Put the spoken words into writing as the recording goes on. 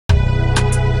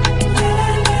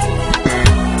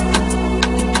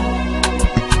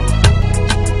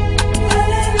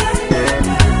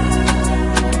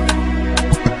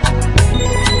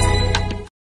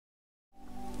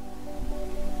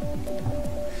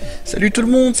Salut tout le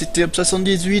monde, c'était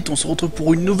Up78, on se retrouve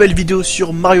pour une nouvelle vidéo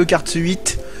sur Mario Kart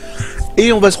 8.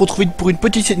 Et on va se retrouver pour une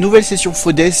petite nouvelle session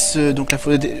Fodes, donc la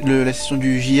session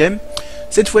du JM.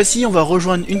 Cette fois-ci, on va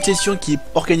rejoindre une session qui est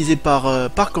organisée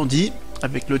par Candy,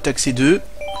 avec le taxi 2.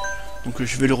 Donc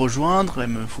je vais le rejoindre, il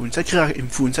me faut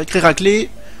une sacrée raclée.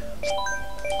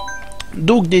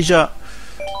 Donc déjà,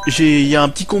 il y a un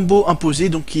petit combo imposé,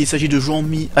 donc il s'agit de jouer en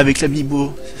mi avec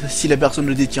l'amiibo si la personne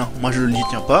le détient. Moi je ne le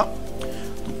détiens pas.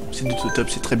 C'est du top,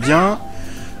 c'est très bien.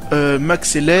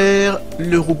 M'accélère,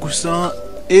 le roucoussin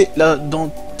et la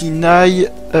dentinaille.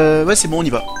 Ouais, c'est bon, on y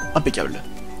va. Impeccable.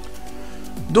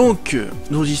 Donc,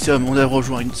 nous y sommes. On a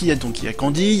rejoint une qui. Donc, il y a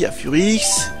Candy, il y a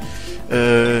Furix,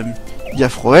 il y a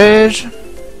Fodes.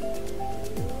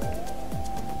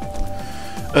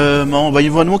 On va y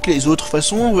voir moins que les autres. De toute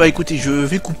façon, bah, écoutez, je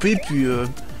vais couper, puis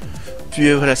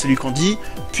voilà, salut Candy.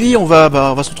 Puis on va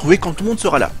se retrouver quand tout le monde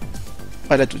sera là.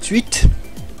 Voilà, tout de suite.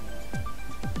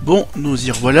 Bon, nous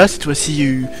y revoilà. Cette fois-ci, il y a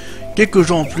eu quelques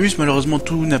gens en plus. Malheureusement,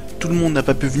 tout le monde n'a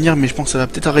pas pu venir, mais je pense que ça va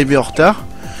peut-être arriver en retard.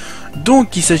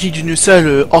 Donc, il s'agit d'une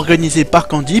salle organisée par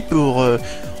Candy pour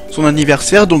son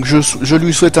anniversaire. Donc, je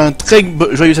lui souhaite un très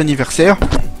joyeux anniversaire.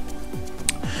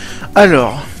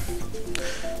 Alors,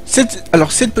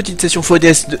 cette petite session Fodes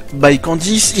by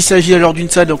Candy, il s'agit alors d'une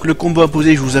salle. Donc, le combo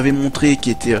imposé, je vous avais montré, qui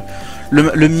était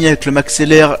le mi avec le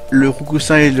Maxellaire, le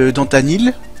roucoussin et le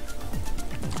dentanil.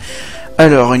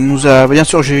 Alors, il nous a, bien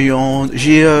sûr, j'ai un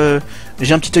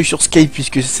petit œil sur Skype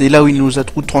puisque c'est là où il nous a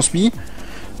tout transmis.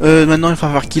 Maintenant, il va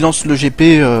falloir qu'il lance le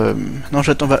GP. Non,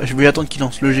 je vais attendre qu'il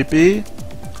lance le GP.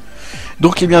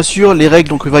 Donc, et bien sûr, les règles.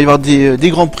 Donc, il va y avoir des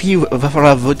grands prix.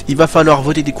 Il va falloir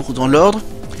voter des courses dans l'ordre.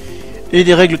 Et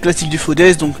les règles classiques du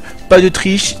Fodes. Donc, pas de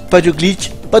triche, pas de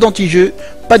glitch, pas d'anti-jeu,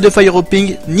 pas de fire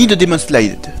hopping, ni de demon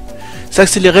slide. Ça,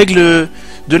 c'est les règles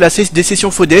des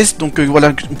sessions Fodes. Donc,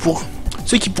 voilà, pour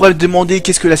ceux qui pourraient demander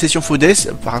qu'est-ce que la session Fodes,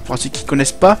 par rapport à ceux qui ne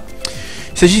connaissent pas,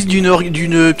 il s'agit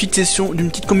d'une petite session, d'une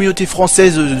petite communauté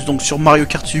française donc sur Mario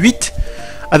Kart 8,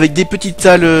 avec des petites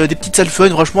salles fun.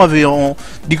 Franchement, on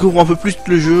découvre un peu plus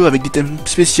le jeu avec des thèmes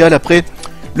spéciaux. Après,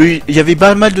 il y avait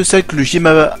pas mal de salles que le JM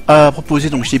a proposé,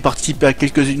 donc j'ai participé à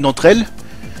quelques-unes d'entre elles.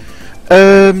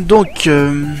 Là,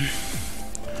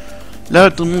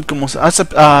 tout le monde commence à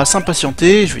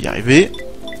s'impatienter. Je vais y arriver.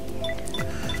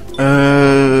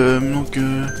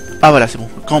 Ah voilà, c'est bon.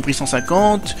 Grand Prix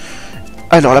 150.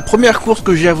 Alors la première course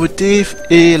que j'ai à voter,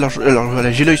 et alors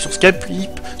voilà, j'ai l'œil sur Skype, je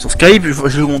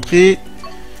vais vous montrer.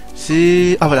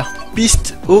 C'est voilà,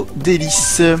 piste aux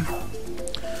délices.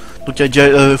 Donc il y a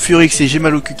déjà Furix et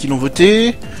Gemalocu qui l'ont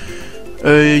voté.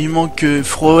 Il manque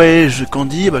Froege,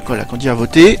 Candy. Bah voilà, Candy a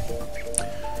voté.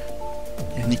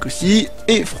 Il y a Nick aussi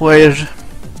et Froege.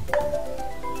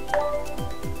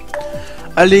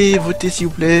 Allez, votez s'il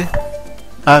vous plaît.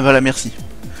 Ah voilà, merci.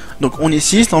 Donc on est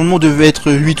 6, normalement on devait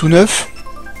être 8 ou 9.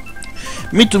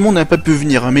 Mais tout le monde n'a pas pu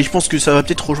venir, hein. Mais je pense que ça va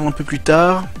peut-être rejoindre un peu plus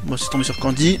tard. Bon, c'est tombé sur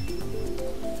Candy.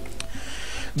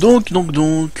 Donc,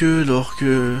 alors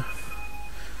que...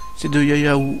 C'est de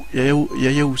Yayaou,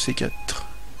 c'est 4.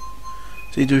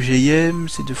 C'est de JM,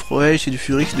 c'est de Froege, c'est de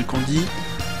Furix, c'est de Candy.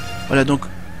 Voilà, donc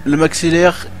le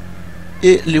Maxellaire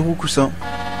et les roucoussins.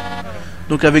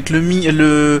 Donc avec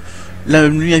le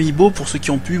amiibo pour ceux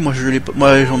qui ont pu, moi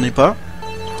j'en ai pas.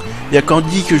 Il y a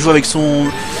Candy que joue avec son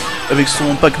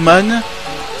Pac-Man,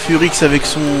 Furix avec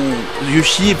son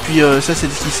Yoshi, et puis ça c'est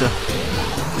qui ça?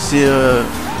 C'est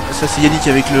Yannick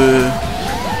avec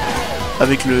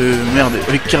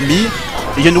Kirby. Et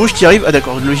il y a une rouge qui arrive. Ah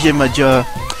d'accord, le JM a déjà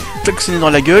klaxonné dans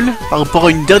la gueule. Par rapport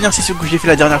à une dernière session que j'ai fait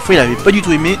la dernière fois, il avait pas du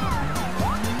tout aimé.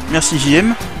 Merci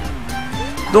JM.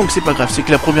 Donc c'est pas grave, c'est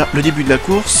que le début de la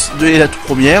course est la toute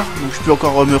première, donc je peux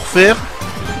encore me refaire.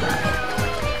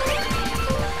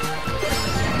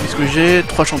 Qu'est-ce que j'ai?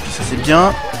 3 champions, ça c'est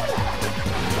bien.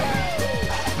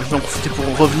 Je vais en profiter pour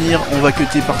revenir, on va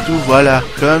cutter partout, voilà,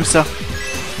 comme ça. De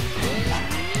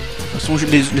toute façon,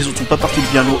 les autres sont pas partis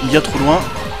bien trop loin.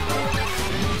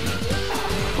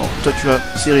 Bon, toi tu as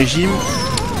ces régimes.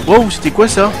 Wow, c'était quoi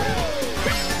ça?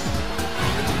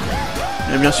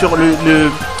 Et bien sûr,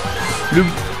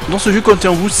 dans ce jeu, quand t'es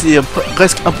en bout, c'est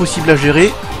presque impossible à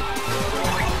gérer.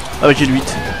 Ah ouais, j'ai le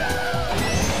 8.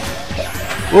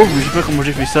 Oh, je sais pas comment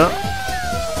j'ai fait ça.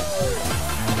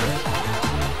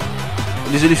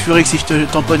 Désolé Furix si je te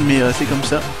tamponne, mais c'est comme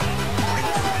ça.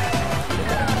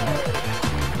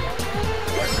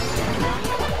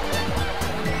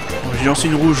 Bon, j'ai lancé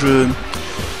une rouge,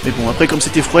 mais bon, après comme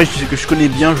c'était froid, je sais que je connais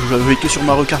bien, je jouais que sur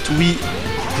Mario Kart Wii,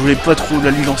 je voulais pas trop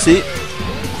la lui lancer.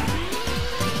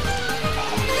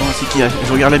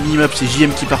 Je regarde la minimap, c'est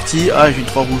JM qui est parti. Ah, j'ai une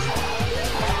 3 rouge.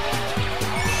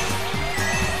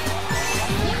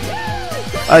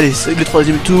 Allez, c'est le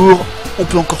troisième tour. On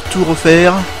peut encore tout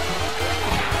refaire.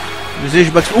 Je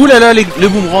back... Ouh là là, le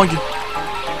boomerang.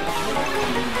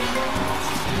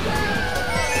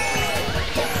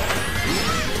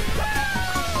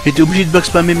 J'étais obligé de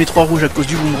backspammer mes 3 rouges à cause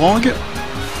du boomerang. Je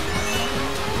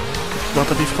vais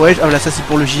rattraper Fodes. Ah voilà, ça c'est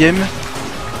pour le JM.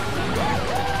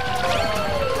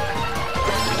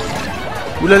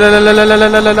 Ouh là là là là là là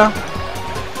là là là.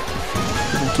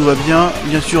 Bon, tout va bien.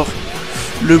 Bien sûr,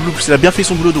 le blue, il a bien fait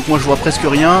son boulot, donc moi je vois presque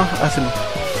rien. Ah c'est bon.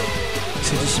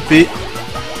 C'est dissipé.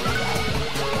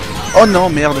 Oh non,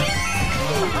 merde.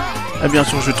 Ah bien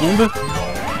sûr, je tombe.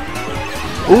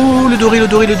 Oh, le doré, le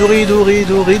doré, le doré, doré,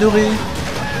 doré, doré.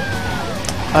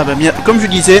 Ah bah bien, comme je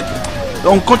disais,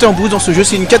 quand t'es en boost dans ce jeu,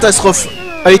 c'est une catastrophe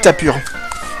à l'état pur.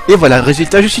 Et voilà,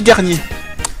 résultat, je suis dernier.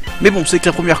 Mais bon, c'est que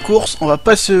la première course, on va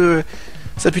pas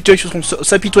s'apitoyer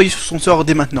sur son sort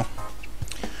dès maintenant.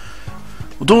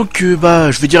 Donc,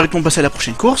 bah, je vais directement passer à la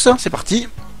prochaine course, hein, c'est parti.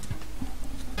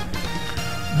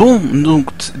 Bon,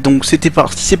 donc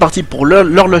c'est parti pour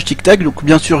l'horloge tic-tac. Donc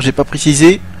bien sûr, j'ai pas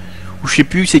précisé, ou je sais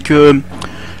plus, c'est que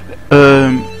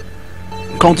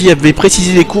Candy avait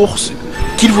précisé les courses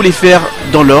qu'il voulait faire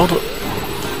dans l'ordre.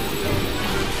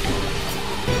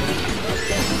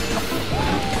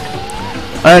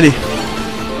 Allez.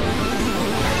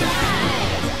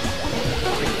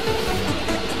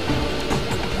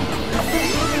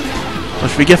 Je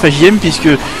fais gaffe à JM puisque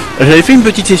j'avais fait une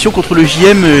petite session contre le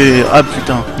JM et... Ah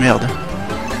putain, merde.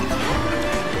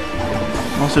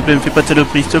 Non, s'il te plaît, me fais pas de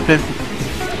saloperie, s'il te plaît.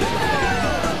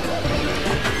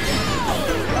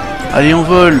 Allez, on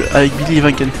vole avec Believe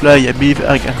I Can Fly, I Believe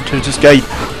I Can Touch the Sky.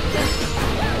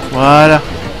 Voilà.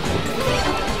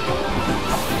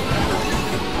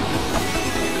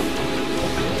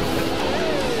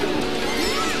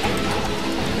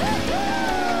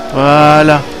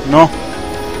 Voilà. Non.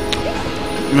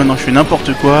 Maintenant, je fais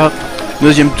n'importe quoi.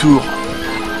 Deuxième tour.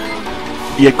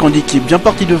 Il y a Candy qui est bien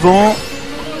parti devant.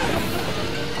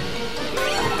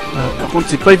 Par contre,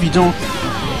 c'est pas évident.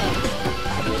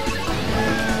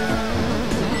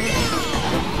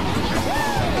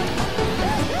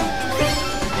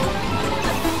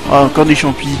 Ah, encore des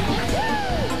champis.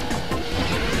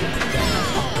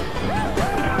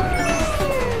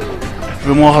 Je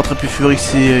veux moins rattraper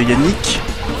Furix et Yannick.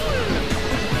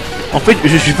 En fait,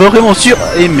 je suis pas vraiment sûr.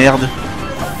 Et merde.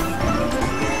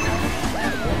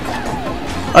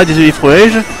 Ah, désolé,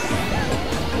 Fodes.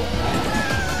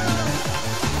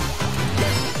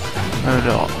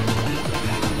 Alors.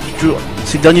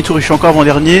 C'est le dernier tour, je suis encore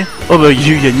avant-dernier. Oh bah, j'ai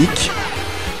eu Yannick.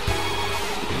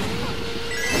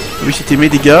 Oui, c'était mes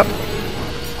dégâts.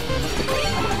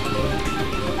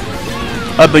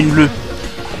 Ah bah, une bleue.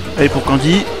 Allez, pour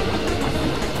Candy.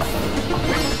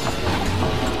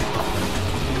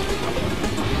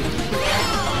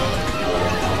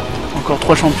 Encore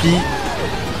 3 champis.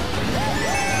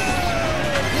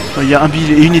 Il y a un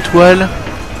bill et une étoile.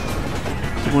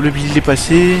 Bon, le bill est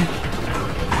passé.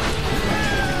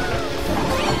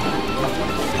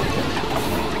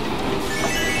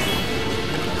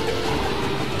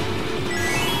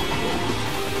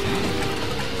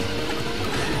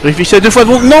 Réfléchis à 2 fois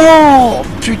bon. Non,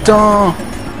 putain.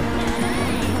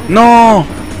 Non.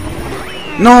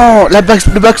 Non,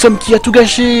 le backsum qui a tout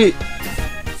gâché.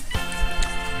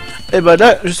 Et bah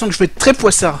là, je sens que je vais être très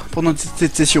poissard pendant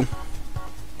cette session.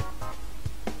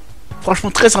 Franchement,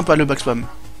 très sympa le backspam.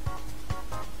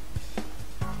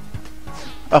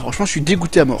 Ah, franchement, je suis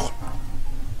dégoûté à mort.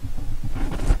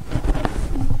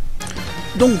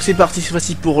 Donc, c'est parti cette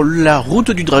fois-ci pour la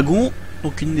route du dragon.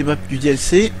 Donc, une des maps du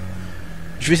DLC.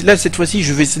 Là, cette fois-ci,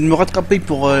 je vais essayer de me rattraper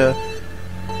pour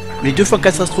les 2 fois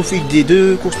catastrophiques des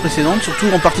 2 courses précédentes. Surtout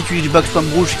en particulier du backspam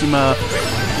rouge qui m'a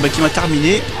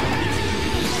terminé.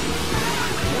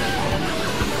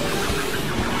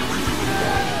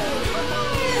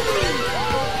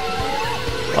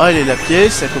 Ah, elle est la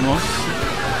pièce, ça commence.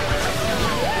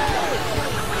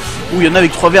 Ouh, il y en a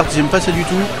avec 3 vertes, j'aime pas ça du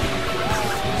tout.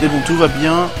 C'est bon, tout va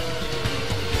bien.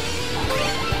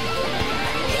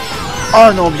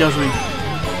 Oh non, bien joué.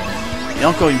 Et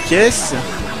encore une pièce.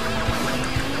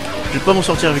 Je vais pas m'en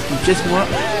sortir avec une pièce, moi.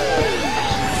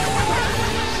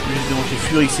 Je vais déranger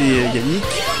Furix et Yannick.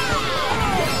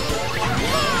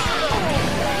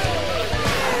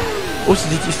 Oh,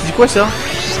 c'était quoi ça?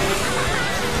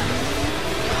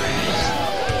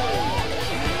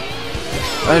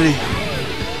 Allez.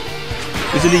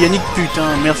 Désolé Yannick,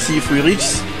 putain, merci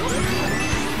Furix.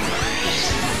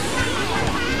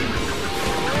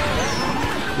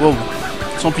 Wow,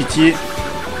 sans pitié.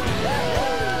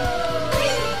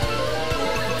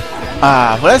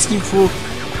 Ah, voilà ce qu'il me faut.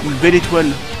 Une belle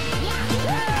étoile.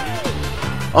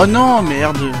 Oh non,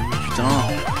 merde. Putain.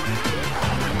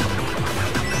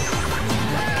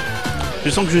 Je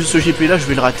sens que ce GP là, je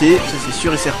vais le rater. Ça, c'est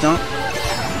sûr et certain.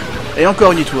 Et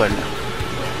encore une étoile.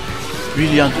 Lui,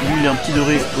 il est un petit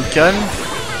doré au calme.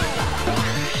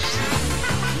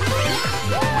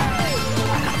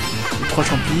 Et 3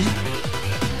 champis.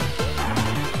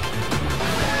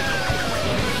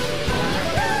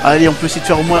 Allez, on peut essayer de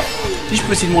faire au moins... Si je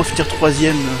peux essayer de moins finir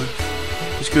 3ème.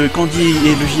 Parce que Candy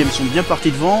et le JM sont bien partis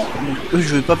devant. Donc eux,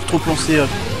 je vais pas trop penser...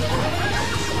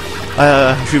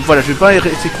 je vais pas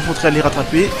essayer de concentrer à les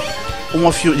rattraper. Au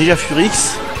moins déjà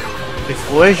Furix. Et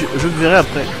ouais, je le verrai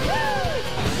après.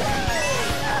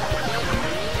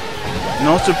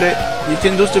 Non, s'il te plaît.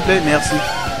 Nintendo, s'il te plaît. Merci.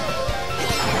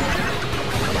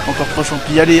 Encore 3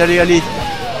 champis. Allez, allez, allez.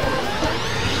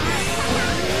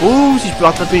 Oh, si je peux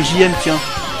rattraper JM, tiens.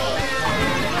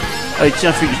 Allez,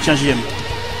 tiens, tiens, JM.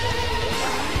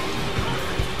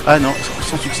 Ah non,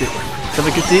 sans succès. Ça va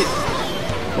cutter.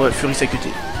 Ouais, Furix a cuté.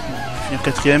 Finir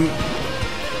 4ème.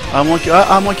 À moins que...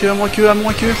 à moins que...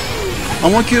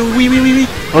 Oui, oui, oui, oui.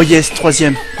 Oh yes,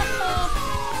 3ème.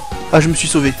 Ah, je me suis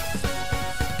sauvé.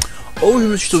 Oh, je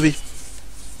me suis sauvé.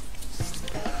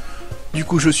 Du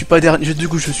coup, je suis pas dernier. Du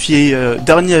coup, je suis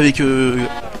dernier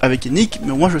avec Nick,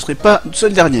 mais moi, je serai pas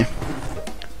seul dernier.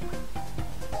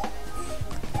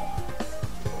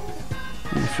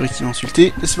 Furix m'a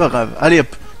insulté, c'est pas grave. Allez hop,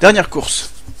 dernière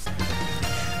course.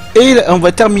 Et là, on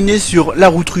va terminer sur la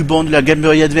route ruban de la Game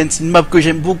Boy Advance, une map que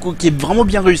j'aime beaucoup, qui est vraiment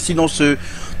bien réussie dans ce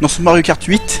Mario Kart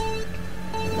 8.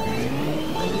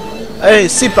 Allez,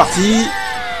 c'est parti.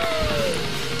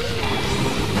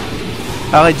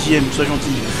 Arrête JM, sois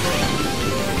gentil.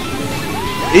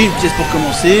 Et une pièce pour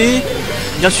commencer.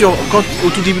 Bien sûr, quand au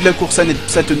tout début de la course, ça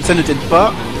ne t'aide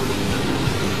pas.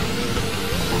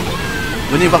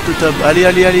 Venez voir tout top. Allez,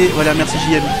 allez, allez. Voilà, merci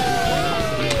JM.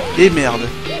 Et merde.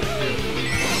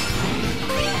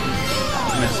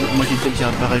 Merci. Moi j'ai peut-être qui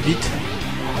apparaît vite.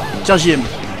 Tiens JM.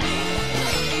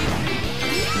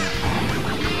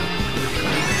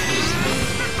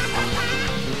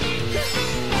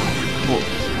 Bon.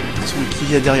 Qui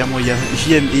y a derrière moi? Il y a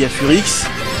JM et il y a Furix.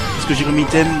 Est-ce que j'ai comme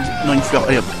item? Non, une fleur.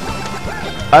 Allez hop.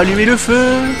 Allumez le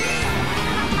feu.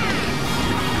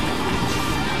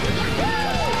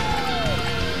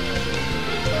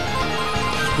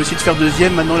 Je peux essayer de faire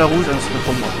deuxième, maintenant la rouge. Ah non, c'est pas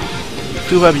pour moi.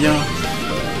 Tout va bien.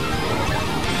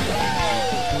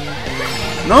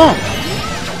 Non.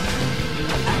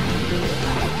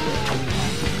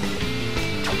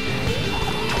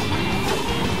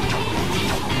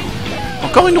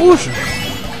 Encore une rouge.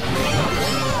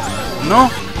 Non.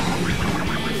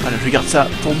 Voilà, je garde ça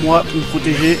pour moi, pour me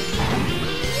protéger.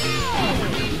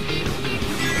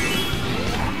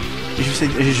 Et je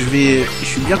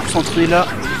suis bien concentré là.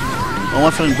 On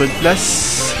va faire une bonne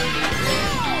place.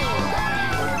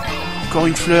 Encore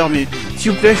une fleur, mais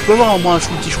s'il vous plaît, je peux avoir au moins un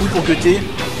petit chou pour cutter.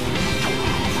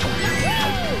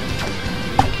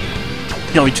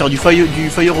 J'ai envie de faire du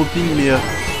fire hopping, mais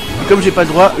comme j'ai pas le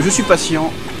droit, je suis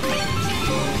patient.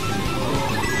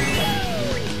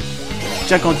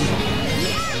 Tiens Candy.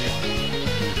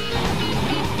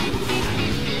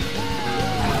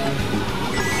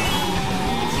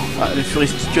 Ah, le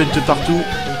Furix qui cut de partout.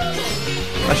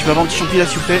 Ah, je peux avoir un petit champi là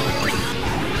s'il vous plaît.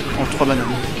 En 3 bananes.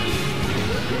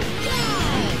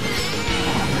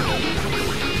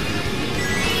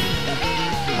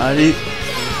 Allez.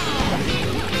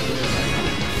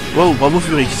 Wow, bravo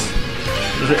Furix.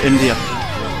 MDA.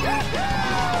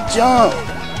 Tiens.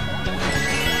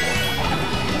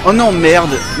 Oh non,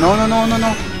 merde. Non, non, non, non,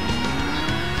 non.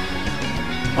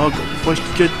 Oh, pourquoi je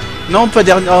cut? Non, pas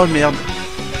dernier. Oh merde.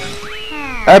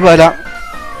 Ah bah là.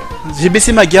 J'ai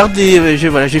baissé ma garde et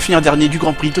j'ai fini un dernier du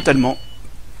Grand Prix totalement.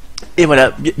 Et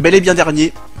voilà, bel et bien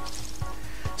dernier.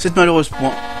 Cette malheureuse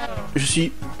point.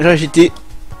 Là j'étais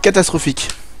catastrophique.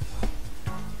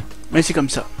 Mais c'est comme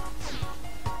ça.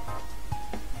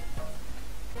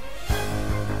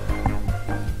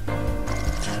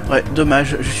 Ouais,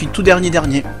 dommage, je suis tout dernier.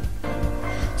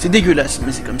 C'est dégueulasse,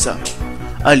 mais c'est comme ça.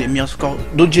 Allez, mais encore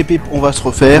d'autres GP, on va se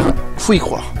refaire. Faut y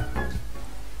croire.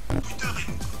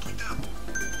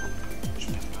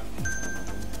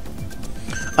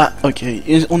 Ah, ok,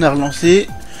 et on a relancé.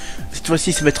 Cette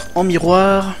fois-ci, ça va être en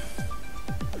miroir.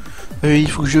 Il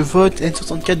faut que je vote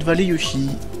N64 Valley Yoshi.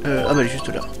 Ah bah, elle est juste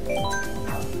là.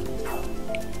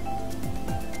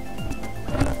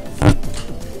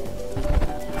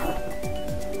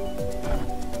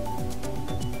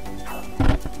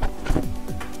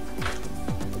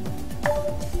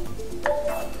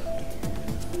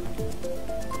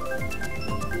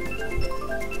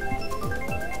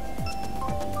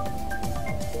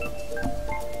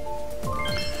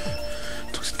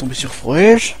 tomber sur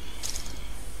Fodes.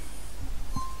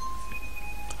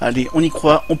 Allez, on y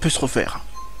croit, on peut se refaire.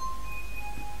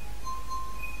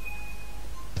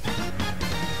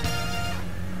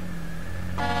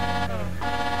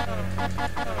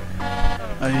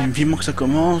 Allez, vivement que ça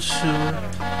commence.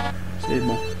 C'est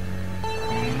bon.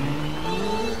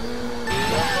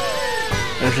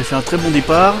 Là, j'ai fait un très bon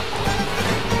départ.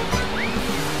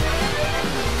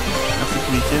 Merci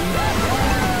pour l'item.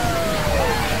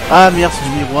 Ah merde, c'est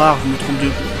du miroir, je me trompe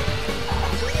de...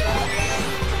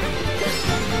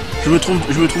 Je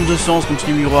me trompe de sens comme c'est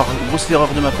du miroir. Grosse erreur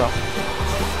de ma part.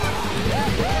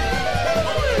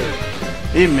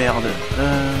 Et merde.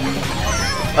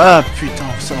 Ah putain,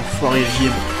 ça enfoiré,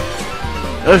 JM.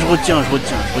 Là je retiens.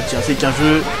 C'est qu'un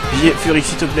jeu. Fury,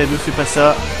 s'il te plaît, me fais pas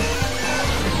ça.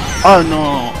 Ah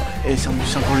non. Et c'est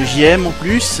encore le JM en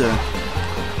plus.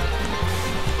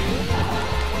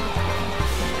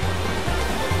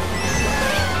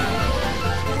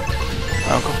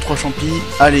 Ah, encore 3 champis.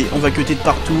 Allez, on va cutter de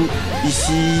partout.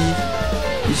 Ici.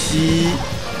 Ici.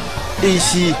 Et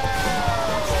ici.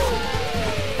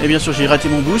 Et bien sûr, j'ai raté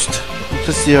mon boost. Donc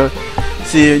ça,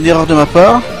 c'est une erreur de ma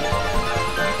part.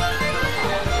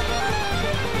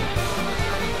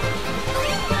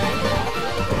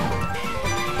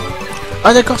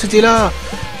 Ah d'accord, c'était là.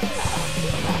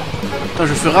 Putain,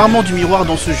 je fais rarement du miroir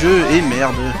dans ce jeu. Et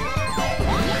merde.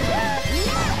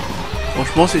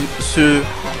 Franchement,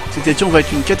 cette émission va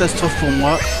être une catastrophe pour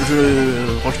moi.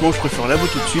 Franchement, je préfère la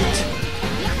tout de suite.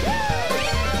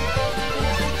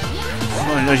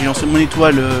 Oh, là, j'ai lancé mon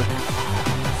étoile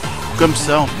comme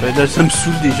ça, en fait. Là, ça me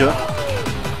saoule déjà.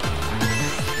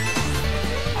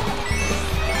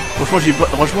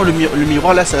 Franchement, le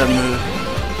miroir, là, ça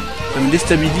me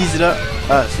déstabilise, là.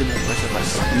 Ah, c'est bon, ouais, ça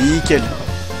passe. Nickel.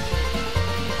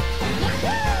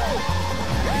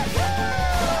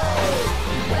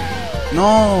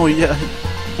 Non, il y a...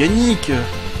 Yannick. Là,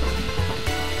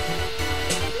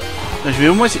 je vais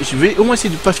au moins essayer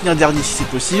de pas finir dernier si c'est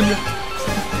possible.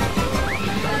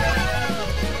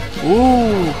 Oh,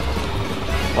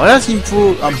 voilà ce qu'il me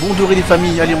faut. Un bon doré des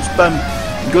familles. Allez, on spam.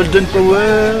 Golden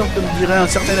Power, comme dirait un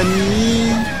certain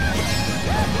ami.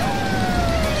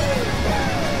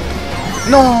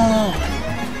 Non.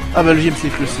 Ah bah le GM c'est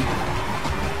aussi.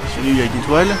 Celui-là, il y a une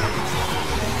étoile.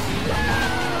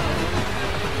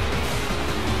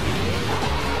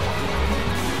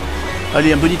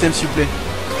 Allez, un bon item s'il vous plaît.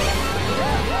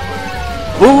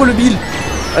 Oh le Bill.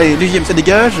 Allez, deuxième, ça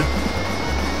dégage.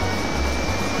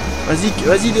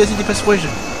 Vas-y, dépasse Fodes.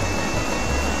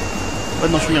 Oh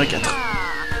non, je finirai 4.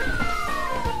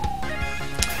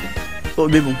 Oh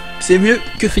mais bon, c'est mieux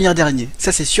que finir dernier,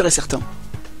 ça c'est sûr et certain.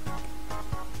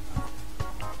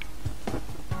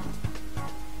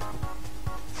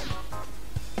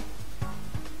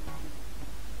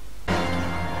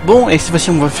 Bon, et cette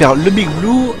fois-ci on va faire le Big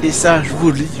Blue, et ça je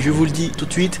vous le dis tout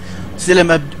de suite, c'est la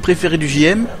map préférée du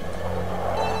JM.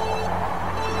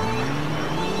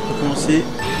 On va commencer.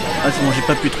 Ah c'est bon, j'ai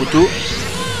pas pu trop tôt.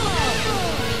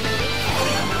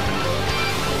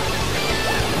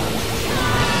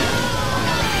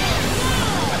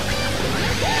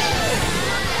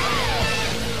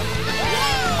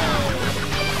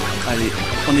 Allez,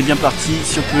 on est bien parti,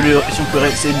 si on peut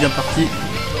rester bien parti.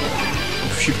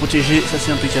 Je suis protégé, ça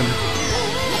c'est impeccable.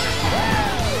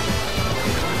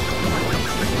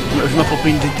 Je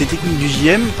m'approprie des techniques du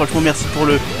JM. Franchement merci pour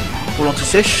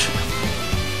l'anti-sèche.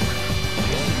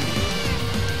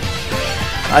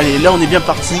 Allez, là on est bien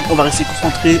parti, on va rester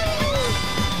concentré.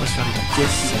 On va se faire les petites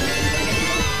pièces.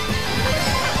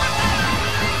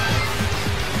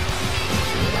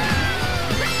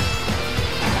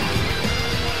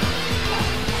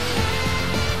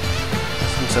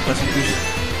 Ça passe en plus.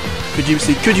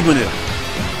 C'est que du bonheur.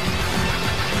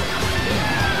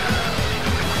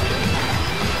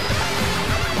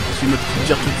 C'est notre petite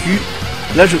tire tout cul.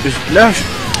 Là,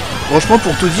 franchement,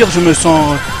 pour tout dire, je me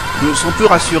sens peu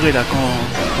rassuré là quand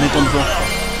on est en devant.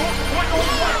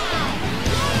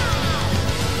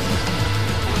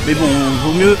 Mais bon,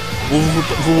 vaut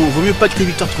mieux pas que les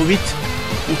victoires trop vite.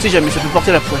 On sait jamais, ça peut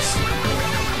porter la poisse.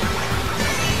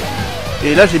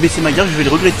 Et là, j'ai baissé ma garde, je vais le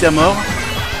regretter à mort.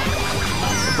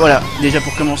 Voilà, déjà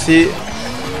pour commencer.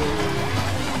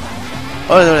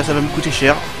 Oh là là, ça va me coûter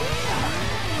cher.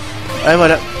 Ah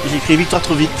voilà, j'ai écrit victoire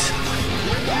trop vite.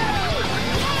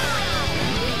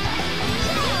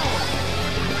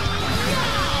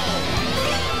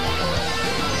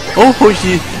 Oh, oh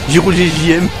j'ai roulé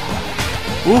JM.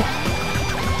 Oh.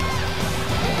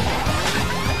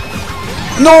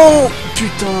 Non.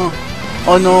 Putain.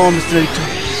 Oh non, mais c'est la victoire.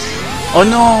 Oh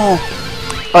non.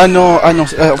 Ah non,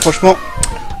 franchement.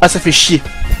 Ah ça fait chier.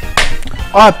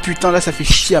 Ah putain, là ça fait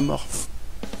chier à mort.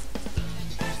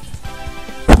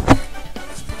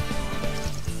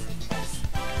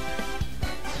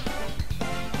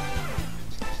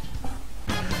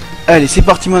 Allez, c'est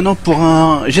parti maintenant pour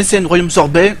un GCN Royaume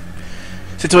Sorbet.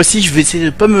 Cette fois-ci, je vais essayer de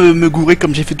pas me gourer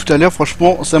comme j'ai fait tout à l'heure.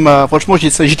 Franchement, franchement,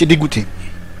 j'étais dégoûté.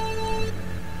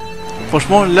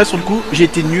 Franchement, là sur le coup, j'ai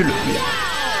été nul,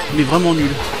 mais vraiment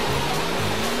nul.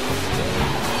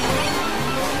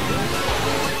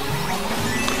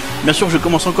 Bien sûr, je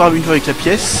commence encore une fois avec la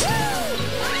pièce.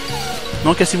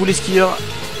 Non, cassez-vous les skieurs,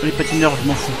 les patineurs, je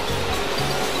m'en fous.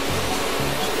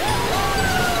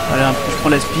 Voilà, je prends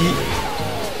la spi.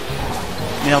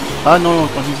 Merde. Ah non,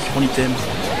 quand je prends l'item.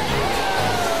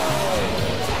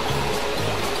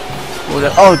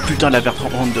 Oh putain, la verte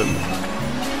random.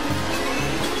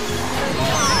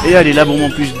 Et allez, la bombe en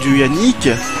plus du Yannick.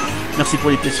 Merci pour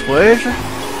les pièces rouges.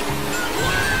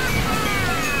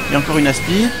 Et encore une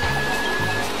aspi.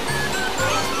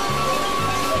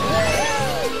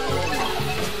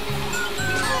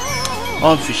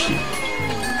 Oh, me fait chier.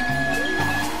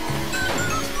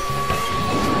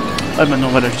 Ah, maintenant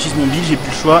voilà, j'utilise mon bill, j'ai plus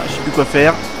le choix, je sais plus quoi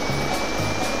faire.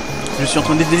 Je suis en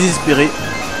train d'être désespéré.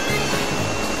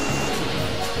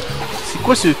 C'est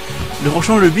quoi ce... Le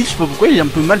franchement, le bill, je sais pas pourquoi, il est un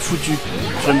peu mal foutu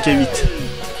sur MK8.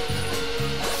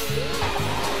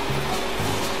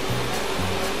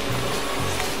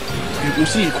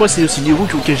 Je crois que c'est aussi des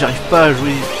routes auxquelles j'arrive pas à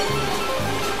jouer.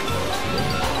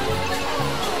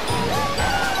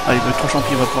 Allez, le 3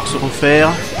 champions va pouvoir se refaire.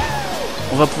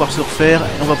 On va pouvoir se refaire,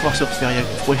 et on va pouvoir se refaire. Il y a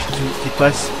 3 qui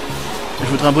passent. Je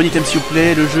voudrais un bon item s'il vous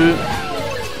plaît, le jeu.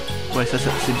 Ouais, ça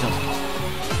c'est bien.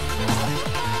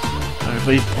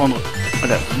 Je vais prendre...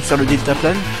 Voilà, faire le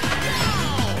deltaplane.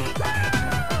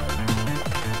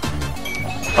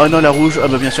 Oh non, la rouge. Ah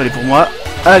bah bien sûr, elle est pour moi.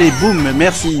 Allez, boum,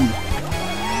 merci.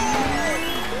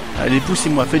 Allez,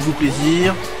 poussez-moi, faites-vous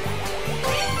plaisir.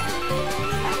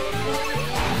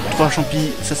 3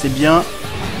 champis, ça c'est bien.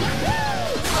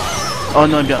 Oh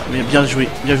non, bien joué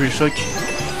le choc.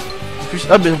 En plus,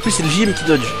 ah ben en plus c'est le JM qui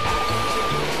dodge.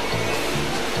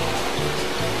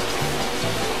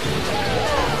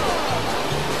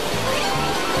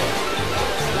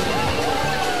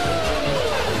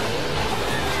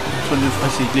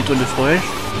 C'est l'étoile de Froech.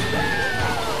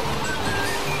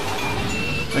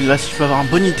 Là, si je peux avoir un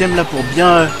bon item là pour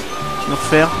bien me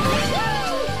refaire.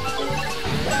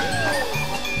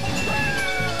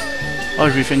 Oh, je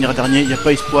vais finir dernier, il n'y a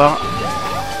pas espoir.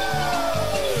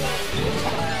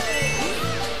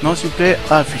 Non, s'il vous plaît.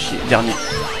 Ah, fait chier, dernier.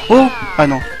 Oh, ah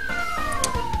non.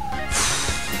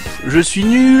 Je suis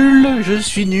nul, je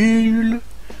suis nul,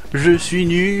 je suis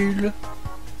nul.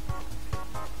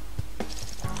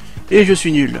 Et je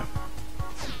suis nul.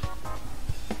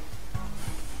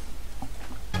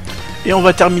 Et on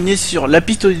va terminer sur la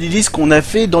piste d'hélice qu'on a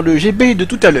fait dans le GB de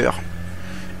tout à l'heure.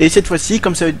 Et cette fois-ci,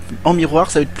 comme ça va être en miroir,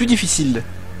 ça va être plus difficile.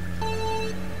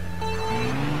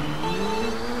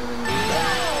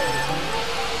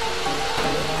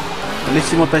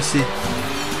 Laissez-moi passer.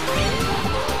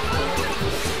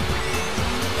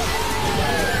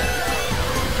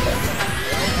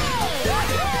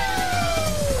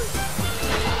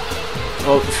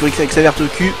 Oh, il faudrait que ça s'avère au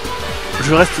cul.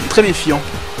 Je reste très méfiant.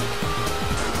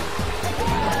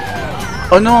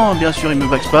 Oh non, bien sûr, il me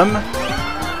backspam.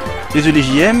 Désolé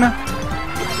JM.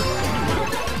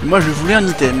 Moi je voulais un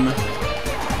item.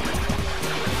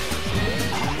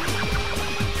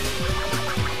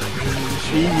 Je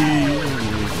suis nul.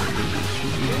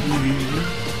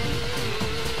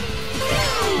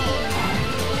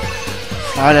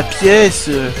 Ah la pièce.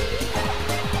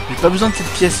 J'ai pas besoin de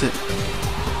cette pièce.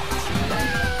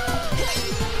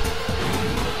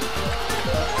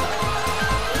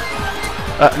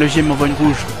 Ah, le GM m'envoie une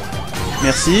rouge.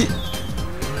 Merci.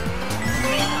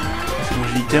 C'est bon,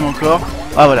 j'ai l'item encore.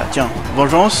 Ah voilà, tiens,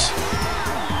 vengeance.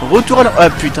 Retour à la... Ah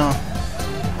putain.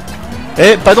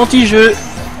 Eh, pas d'anti-jeu.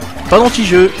 Pas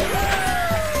d'anti-jeu.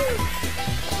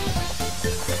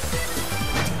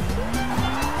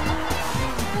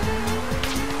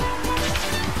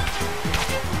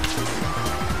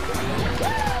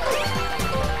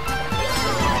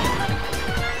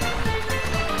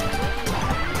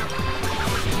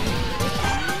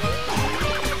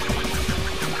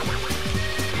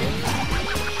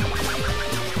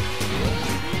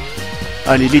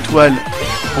 Allez, l'étoile,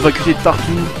 on va cuter de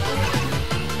partout.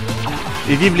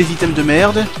 Et vive les items de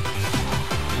merde. Ouais,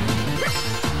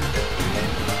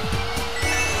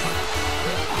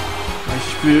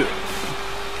 si je peux...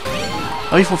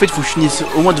 Ah oui, en fait, faut que je finisse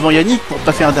au moins devant Yannick pour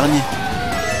pas faire un dernier.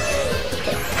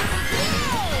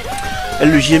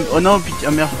 Elle, le JM... Oh non, putain,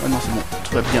 ah merde. Ah non, c'est bon,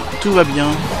 tout va bien. Tout va bien.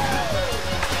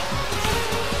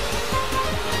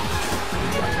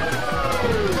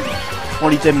 prends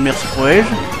l'item, merci Froege.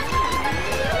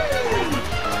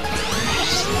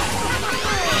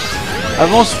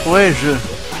 Avance Froege.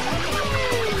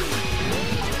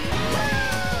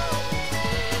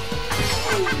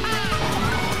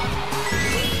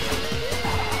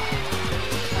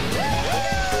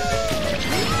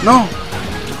 Non.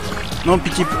 Non,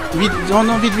 pitié, vite, non,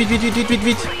 non, vite, vite, vite, vite, vite, vite,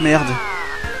 vite, merde.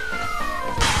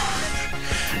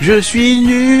 Je suis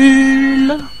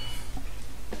nul.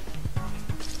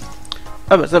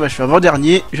 Ah bah ça va, je fais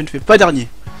avant-dernier, je ne fais pas dernier.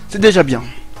 C'est déjà bien.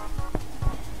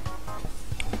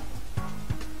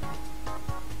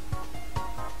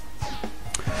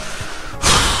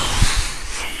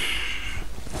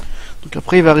 Donc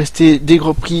après il va rester des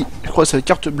gros prix, je crois que c'est la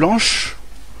carte blanche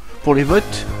pour les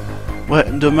votes. Ouais,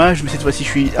 dommage, mais cette fois-ci je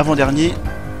suis avant-dernier.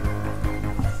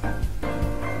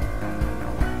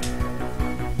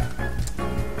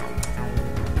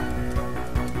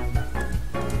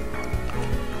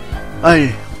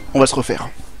 Allez, on va se refaire.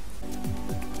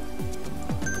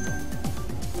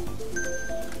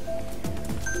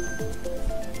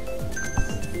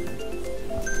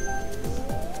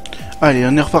 Allez,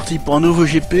 on est reparti pour un nouveau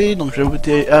GP, donc je vais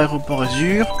voter Aéroport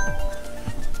Azur.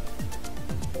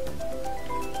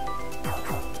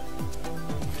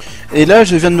 Et là,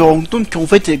 je viens de me rendre compte qu'en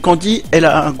fait, Candy, elle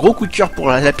a un gros coup de cœur pour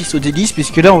la piste aux délices,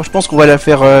 puisque là, je pense qu'on va la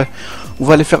faire, on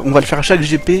va le faire à chaque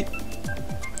GP.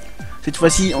 Cette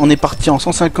fois-ci, on est parti en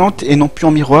 150 et non plus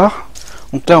en miroir.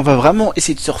 Donc là, on va vraiment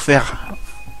essayer de se refaire.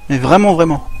 Mais vraiment,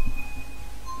 vraiment.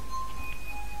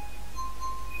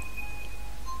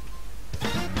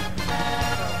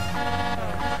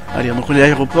 Allez, donc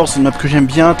l'aéroport, c'est une map que j'aime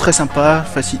bien, très sympa,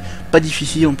 facile, pas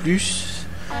difficile en plus.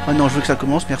 Ah non, je veux que ça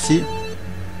commence, merci.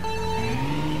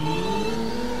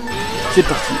 C'est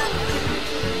parti.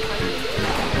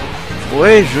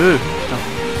 Ouais, je... Putain.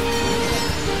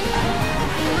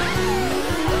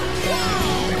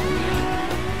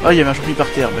 Ah, il y avait un champi par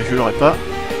terre, bah je l'aurais pas.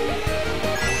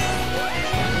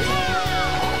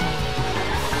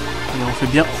 Allez, on fait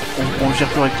bien, on le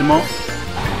gère correctement.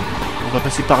 On va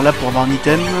passer par là pour avoir un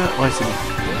item. Ouais, c'est bon.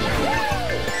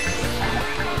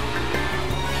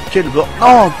 Quel bord.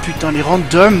 Oh putain, les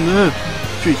randoms.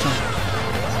 Putain.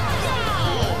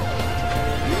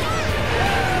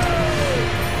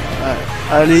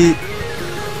 Allez.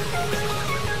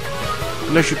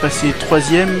 Là, je suis passé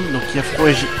 3ème. Donc, il y a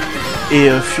Froege et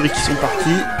Fury qui sont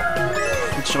partis.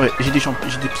 J'ai des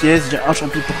pièces. J'ai un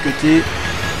champi pour cutter.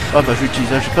 Ah bah, je vais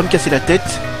utiliser ça. Je vais pas me casser la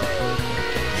tête.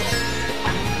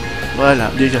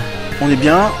 Voilà, déjà. On est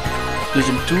bien.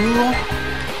 Deuxième tour.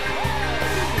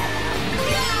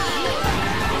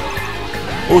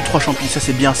 Oh, 3 champis. Ça,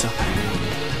 c'est bien, ça.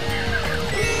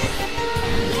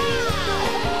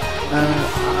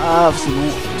 Ah, c'est bon.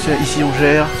 Ici, on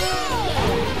gère.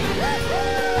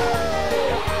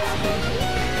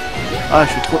 Ah,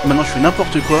 je fais trop... Maintenant, je fais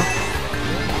n'importe quoi.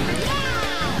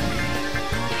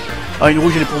 Ah, une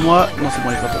rouge, elle est pour moi. Non, c'est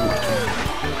bon, elle est pas pour moi.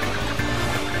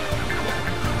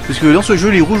 Parce que dans ce jeu,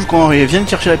 les rouges, quand elles viennent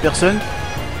chercher la personne,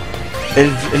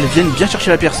 elles viennent bien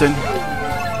chercher la personne.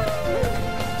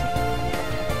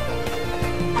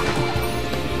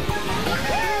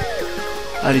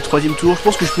 Allez, 3ème tour. Je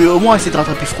pense que je peux au moins essayer de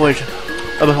rattraper Froege.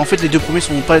 Ah bah en fait les deux premiers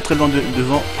sont pas très loin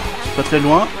devant. C'est pas très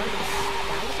loin.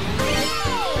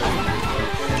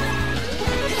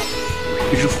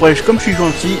 Je Froege comme je suis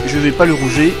gentil, je vais pas le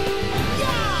rouger.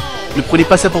 Ne prenez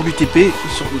pas ça pour du TP,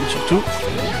 surtout.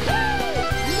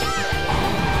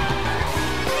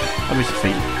 Ah mais c'est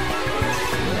fail.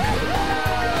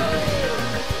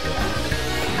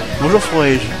 Bonjour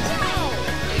Froege.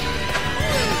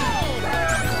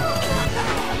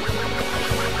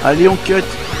 Allez, on cut.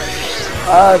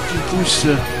 Ah, tu pousses.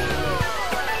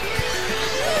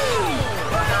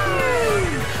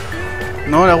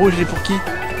 Non, la rouge, elle est pour qui?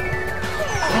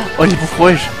 Oh, elle est pour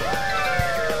Froege.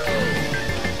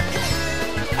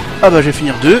 Ah bah, je vais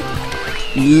finir 2.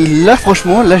 Là,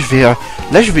 franchement, là, je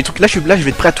vais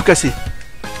être prêt à tout casser.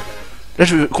 Là,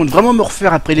 je compte vraiment me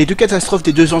refaire après les deux catastrophes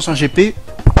des deux anciens GP.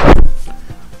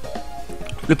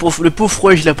 Le pauvre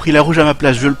Froege, il a pris la rouge à ma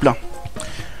place, je le plains.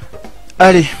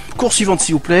 Allez, course suivante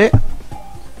s'il vous plaît.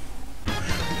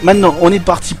 Maintenant, on est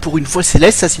parti pour une fois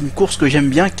céleste. Ça, c'est une course que j'aime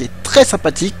bien, qui est très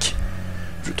sympathique.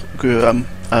 Je trouve que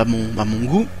à mon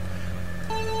goût.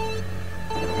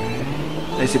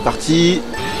 Allez, c'est parti.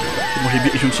 Bon,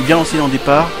 je me suis bien lancé dans le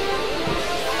départ.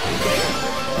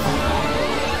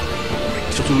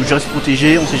 Surtout, je reste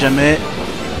protégé, on sait jamais.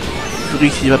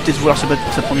 Fury, il va peut-être vouloir se battre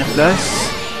pour sa première place.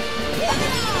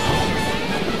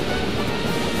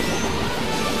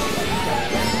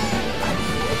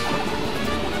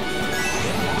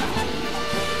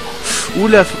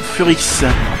 Oula, Furix.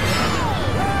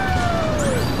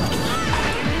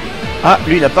 Ah,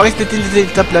 lui il a pas respecté les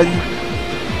étapes là.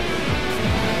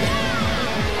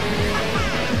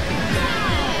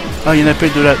 Ah, il y a un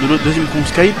appel de l'autre deuxième compte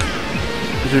Skype.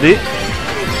 Désolé.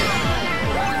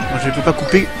 Je ne peux pas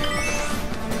couper.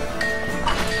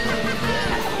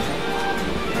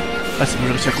 Ah, c'est bon,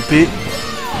 j'ai réussi à couper.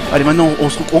 Allez, maintenant on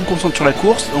se concentre sur la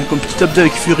course. Donc, un petit top 2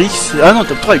 avec Furix. Ah non,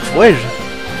 top 3 avec Fodes.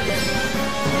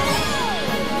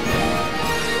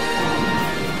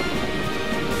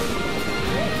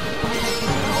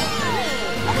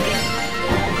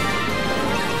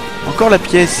 Encore la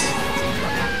pièce.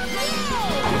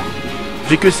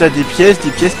 J'ai que ça, des pièces,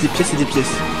 des pièces, des pièces et des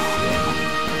pièces.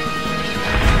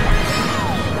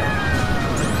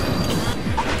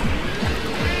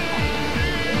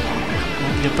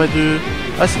 Il n'y a pas de...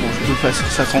 Ah c'est bon, je peux faire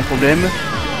ça sans problème.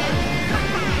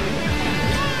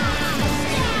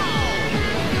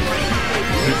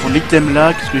 Je vais prendre l'item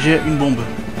là, qu'est-ce que j'ai? Une bombe.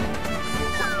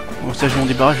 Bon ça je m'en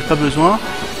débarrasse, j'ai pas besoin.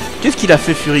 Qu'est-ce qu'il a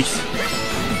fait Furix?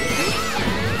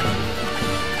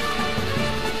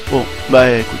 Bon, bah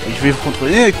écoute, je vais vous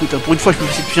contrôler. Écoute, pour une fois, je peux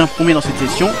essayer de faire un premier dans cette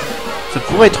session. Ça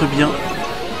pourrait être bien.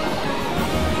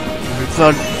 Je vais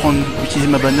pouvoir utiliser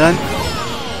ma banane.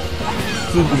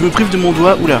 Je me prive de mon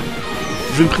doigt. Oula.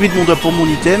 Je vais me priver de mon doigt pour mon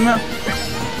item.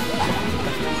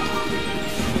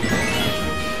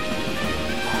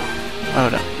 Ah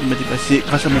voilà, il m'a dépassé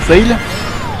grâce à mon fail.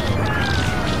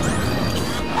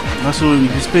 Grâce à une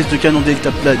espèce de canon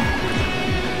delta plane.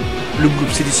 Le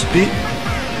groupe s'est dissipé.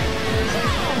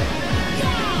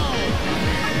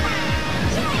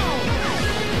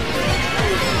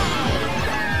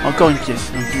 Encore une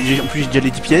pièce. En plus j'ai déjà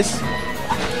les 10 pièces.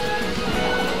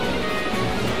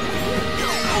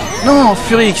 Non,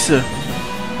 Furix.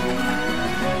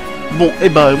 Bon, et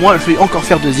bah moi je vais encore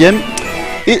faire deuxième.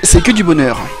 Et c'est que du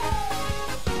bonheur.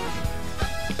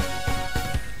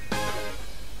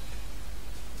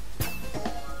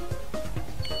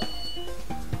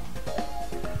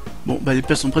 Bon, bah les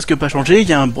places sont presque pas changées. Il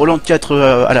y a un brelan de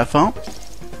 4 à la fin.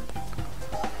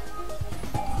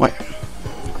 Ouais.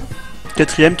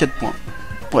 Quatrième, 4 points.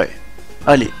 Ouais.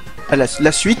 Allez, à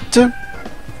la suite.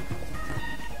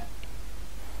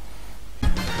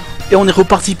 Et on est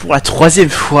reparti pour la troisième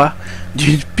fois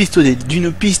d'une piste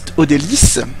au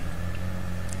délice.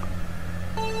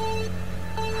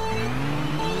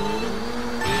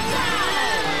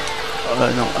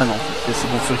 Non, ah non, c'est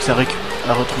bon, Furix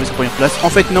a retrouvé sa première place. En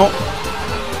fait, non.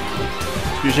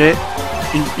 Parce que j'ai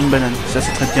une banane, ça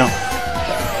c'est très bien.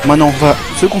 Maintenant, on va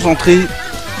se concentrer.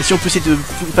 Et si on peut essayer de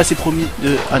passer promis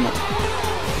de... Ah non.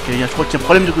 Okay, je crois qu'il y a un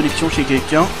problème de connexion chez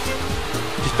quelqu'un.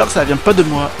 J'espère que ça vient pas de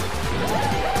moi.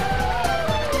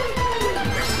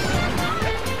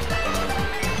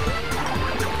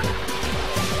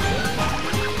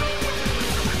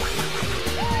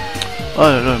 Oh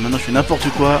là là, maintenant je fais n'importe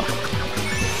quoi.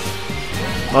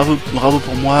 Bravo, bravo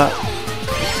pour moi.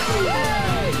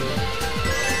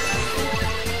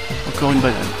 Encore une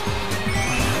banane.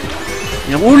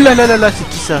 Ouh là là là là, c'est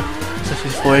qui ça? Ça fait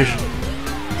Fodes.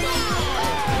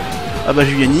 Ah bah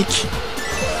j'ai eu Yannick.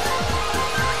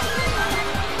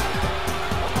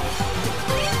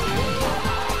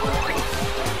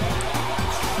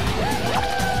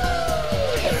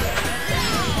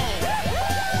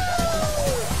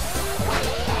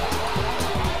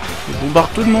 Je bombarde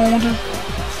tout le monde.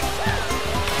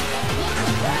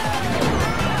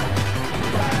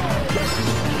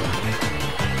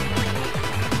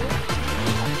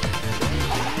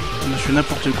 Je fais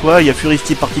n'importe quoi, il y a Furix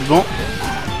qui est parti devant.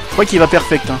 Je crois qu'il va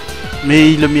perfect, hein.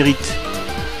 Mais il le mérite.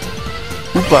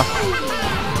 Ou pas.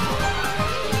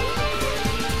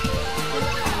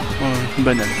 Oh, une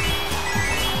banane.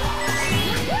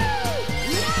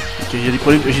 Ok, il y a des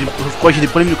problèmes. Je crois que j'ai des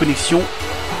problèmes de connexion.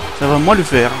 Ça va moins le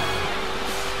faire.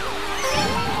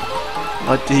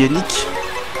 Raté Yannick.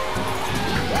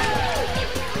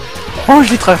 Oh,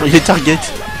 j'ai target.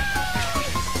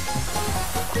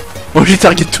 Oh, j'ai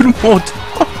target tout le monde.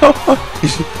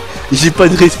 J'ai pas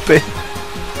de respect.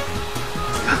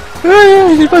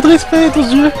 J'ai pas de respect pour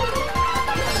ce jeu.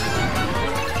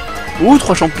 Oh,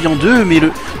 3 champions 2, mais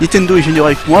le Nintendo est généreux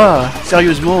avec moi.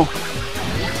 Sérieusement.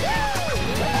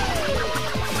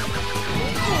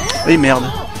 Oui,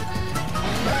 merde.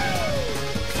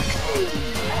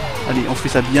 Allez, on fait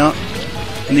ça bien.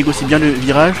 On négocie bien le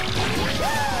virage.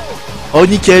 Oh,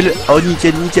 nickel. Oh,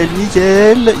 nickel, nickel,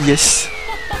 nickel. Yes.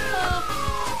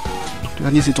 Le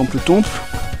dernier, c'est Temple Tompe.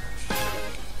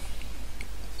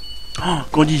 Oh,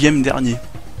 qu'en 10e dernier.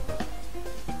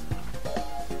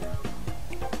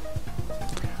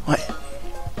 Ouais.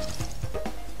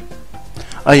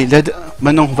 Allez, là,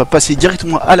 maintenant, on va passer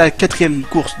directement à la 4e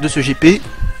course de ce GP.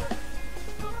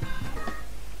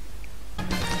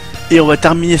 Et on va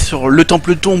terminer sur le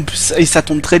temple tombe, et ça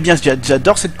tombe très bien,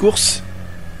 j'adore cette course.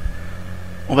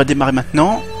 On va démarrer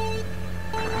maintenant.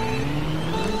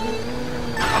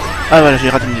 Ah voilà, j'ai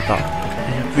raté mon départ.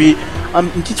 Et puis,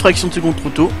 une petite fraction de seconde trop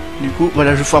tôt. Du coup,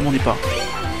 voilà, je foire mon départ.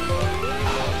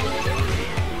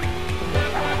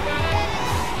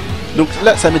 Donc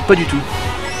là, ça m'aide pas du tout.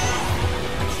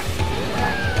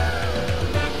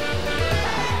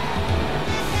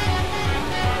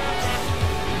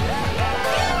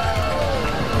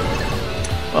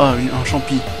 Ah, un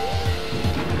champi.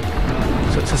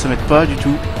 Ça m'aide pas du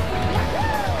tout.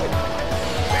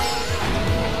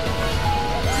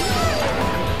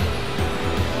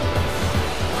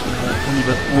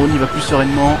 On y va plus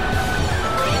sereinement.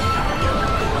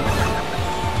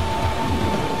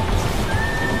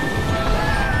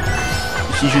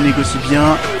 Si je négocie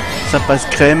bien, ça passe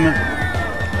crème.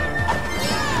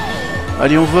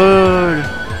 Allez, on vole.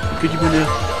 Que du bonheur.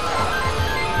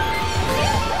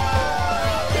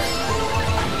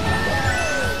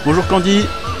 Bonjour Candy.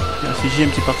 C'est JM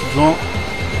qui est parti devant.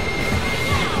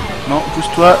 Non,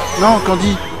 pousse-toi. Non,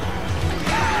 Candy.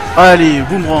 Allez,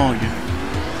 boomerang.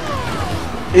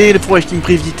 Et le prouage qui me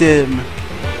prive d'item.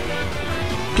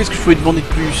 Qu'est-ce que je pouvais demander de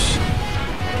plus?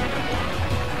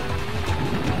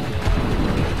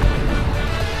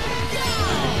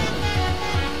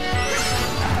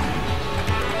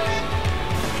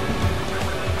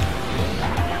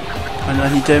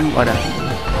 Un item, voilà.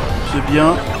 C'est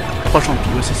bien. 3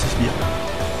 champions, ouais, c'est bien.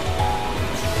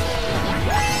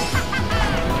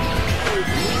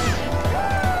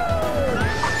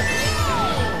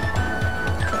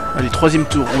 Allez, troisième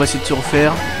tour, on va essayer de se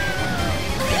refaire.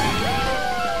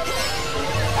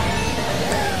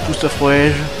 Tout sauf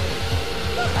rouage.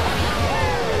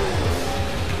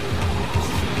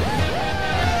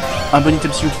 Un bon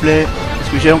item s'il vous plaît. Parce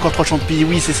que j'ai encore 3 champis,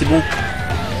 oui c'est bon.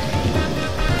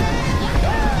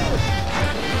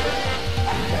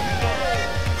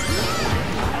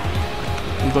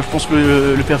 Donc, je pense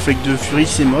que le perfect de Fury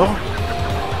c'est mort.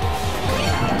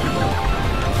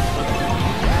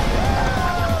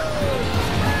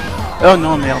 Oh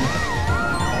non, merde.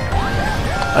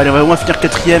 Allez, on va au moins finir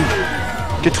quatrième.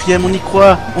 Quatrième, on y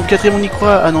croit. Quatrième, on y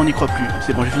croit. Ah non, on n'y croit plus.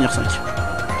 C'est bon, je vais finir 5.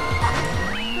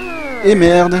 Et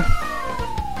merde.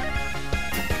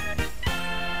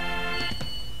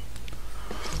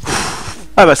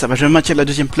 Ah bah ça va, je maintiens la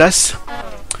deuxième place.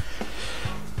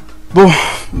 Bon,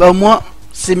 bah au moins,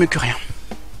 c'est mieux que rien.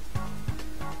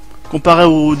 Comparé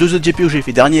aux 2 autres GP où j'ai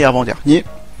fait dernier et avant-dernier,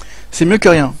 c'est mieux que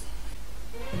rien.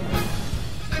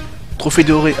 Trophée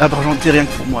doré, argenté rien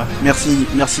que pour moi. Merci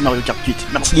Mario Kart 8.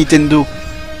 Merci Nintendo.